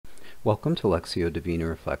Welcome to Lectio Divina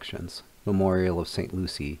Reflections, Memorial of St.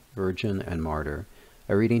 Lucy, Virgin and Martyr,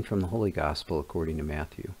 a reading from the Holy Gospel according to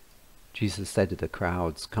Matthew. Jesus said to the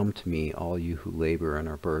crowds, "Come to me, all you who labor and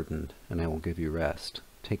are burdened, and I will give you rest.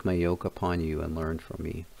 Take my yoke upon you and learn from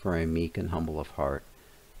me, for I am meek and humble of heart,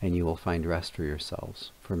 and you will find rest for yourselves,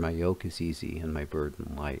 for my yoke is easy and my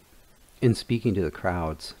burden light." In speaking to the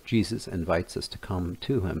crowds, Jesus invites us to come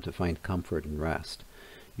to him to find comfort and rest.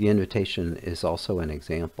 The invitation is also an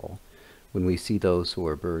example. When we see those who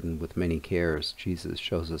are burdened with many cares, Jesus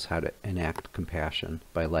shows us how to enact compassion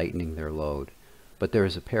by lightening their load. But there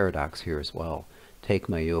is a paradox here as well. Take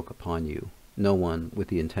my yoke upon you. No one, with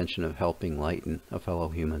the intention of helping lighten a fellow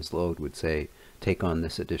human's load, would say, take on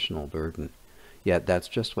this additional burden. Yet that's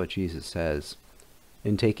just what Jesus says.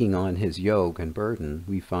 In taking on his yoke and burden,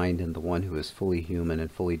 we find in the one who is fully human and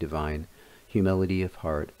fully divine, humility of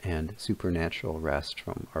heart and supernatural rest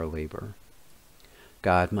from our labor.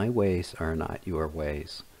 God, my ways are not your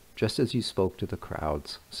ways. Just as you spoke to the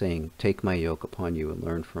crowds, saying, "Take my yoke upon you and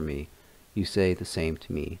learn from me," you say the same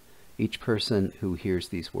to me. Each person who hears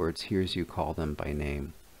these words hears you call them by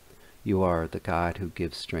name. You are the God who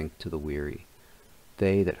gives strength to the weary.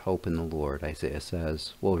 They that hope in the Lord, Isaiah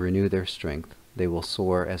says, will renew their strength. They will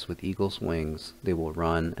soar as with eagle's wings. They will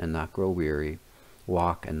run and not grow weary,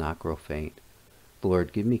 walk and not grow faint.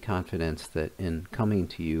 Lord, give me confidence that in coming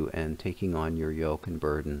to you and taking on your yoke and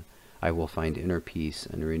burden, I will find inner peace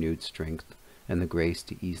and renewed strength and the grace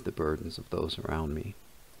to ease the burdens of those around me.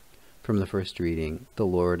 From the first reading, the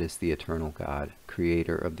Lord is the eternal God,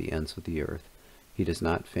 creator of the ends of the earth. He does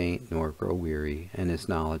not faint nor grow weary, and his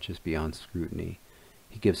knowledge is beyond scrutiny.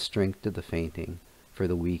 He gives strength to the fainting. For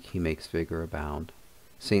the weak he makes vigor abound.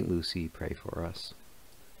 St. Lucy, pray for us.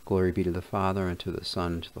 Glory be to the Father, and to the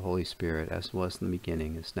Son, and to the Holy Spirit, as was in the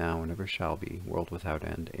beginning, is now, and ever shall be, world without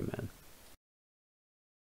end. Amen.